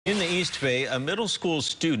East Bay, a middle school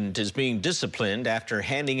student is being disciplined after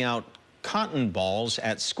handing out cotton balls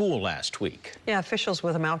at school last week. Yeah, officials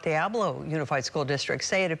with the Mount Diablo Unified School District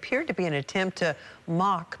say it appeared to be an attempt to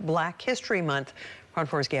mock Black History Month. Front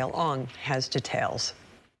 4's Gayle has details.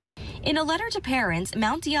 In a letter to parents,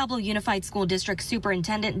 Mount Diablo Unified School District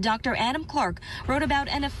Superintendent Dr. Adam Clark wrote about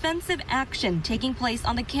an offensive action taking place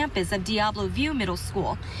on the campus of Diablo View Middle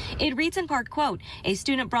School. It reads in part, quote, "A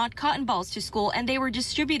student brought cotton balls to school and they were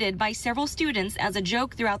distributed by several students as a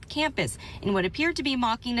joke throughout the campus in what appeared to be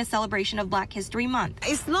mocking a celebration of Black History Month."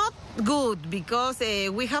 It's not good because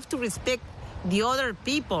we have to respect the other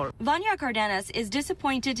people. Vanya Cardenas is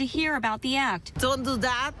disappointed to hear about the act. Don't do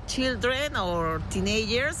that, children or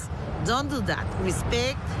teenagers. Don't do that.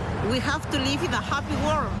 Respect. We have to live in a happy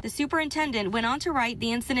world. The superintendent went on to write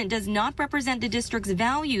the incident does not represent the district's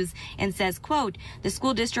values and says, quote, "The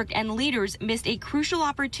school district and leaders missed a crucial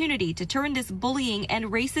opportunity to turn this bullying and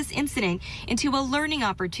racist incident into a learning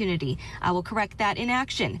opportunity. I will correct that in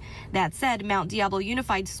action." That said, Mount Diablo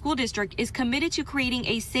Unified School District is committed to creating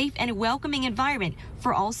a safe and welcoming environment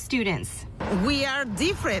for all students. We are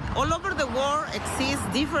different. All over the world exists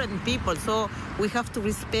different people, so we have to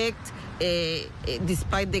respect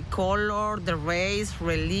despite the color, the race,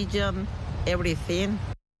 religion, everything.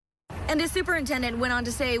 And the superintendent went on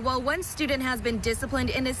to say, while one student has been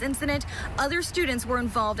disciplined in this incident, other students were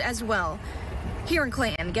involved as well. Here in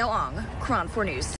Clayton, Gayle, Cron 4 News.